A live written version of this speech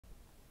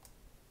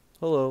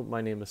Hello, my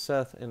name is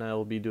Seth, and I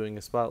will be doing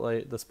a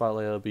spotlight. The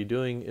spotlight I'll be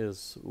doing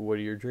is what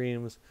are your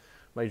dreams?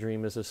 My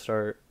dream is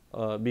to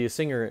be a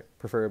singer,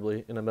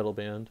 preferably in a metal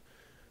band,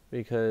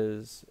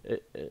 because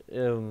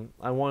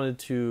I wanted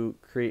to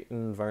create an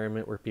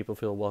environment where people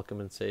feel welcome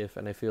and safe,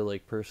 and I feel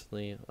like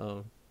personally,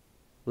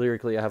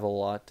 lyrically, I have a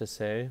lot to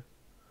say,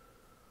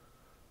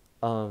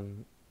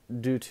 um,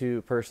 due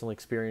to personal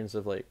experience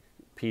of like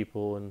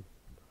people and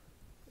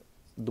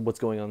what's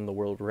going on in the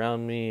world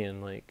around me,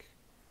 and like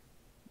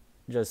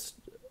just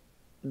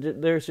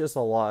there's just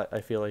a lot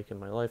I feel like in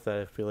my life that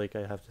I feel like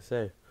I have to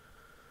say.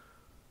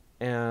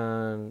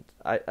 And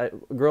I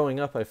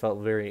growing up, I felt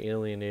very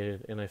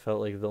alienated, and I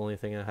felt like the only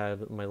thing I had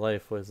in my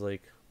life was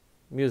like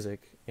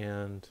music,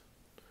 and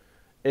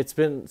it's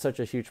been such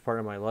a huge part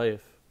of my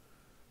life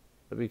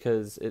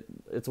because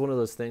it's one of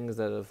those things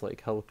that have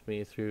like helped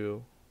me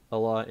through a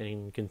lot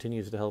and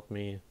continues to help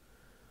me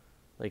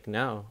like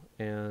now.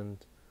 And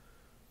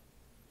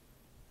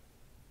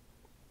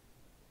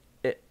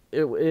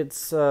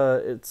it's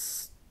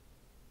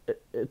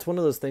one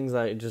of those things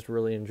I just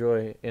really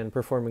enjoy, and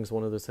performing is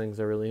one of those things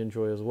I really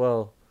enjoy as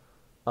well.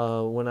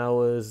 When I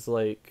was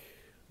like,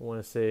 I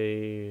want to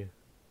say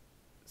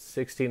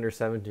 16 or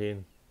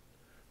 17,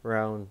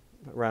 around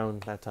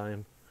around that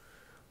time,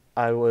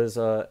 I was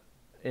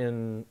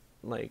in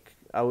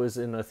I was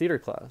in a theater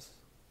class,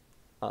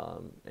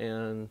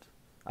 and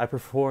I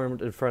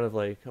performed in front of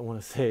like I want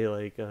to say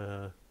like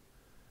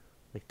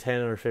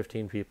 10 or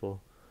 15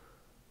 people,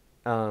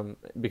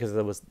 because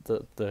that was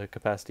the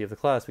capacity of the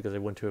class because I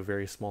went to a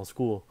very small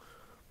school.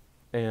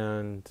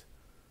 And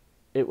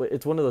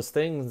it's one of those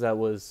things that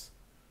was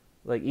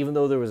like, even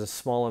though there was a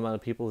small amount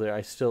of people there,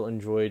 I still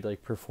enjoyed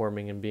like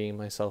performing and being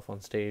myself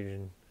on stage,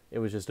 and it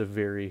was just a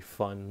very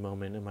fun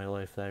moment in my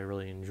life that I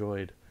really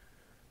enjoyed.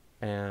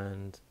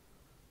 And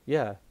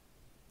yeah,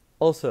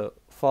 also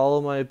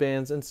follow my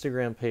band's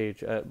Instagram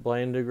page at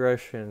Blind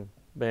Aggression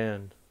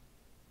Band,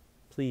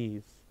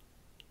 please.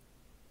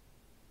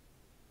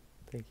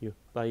 Thank you.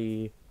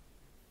 Bye.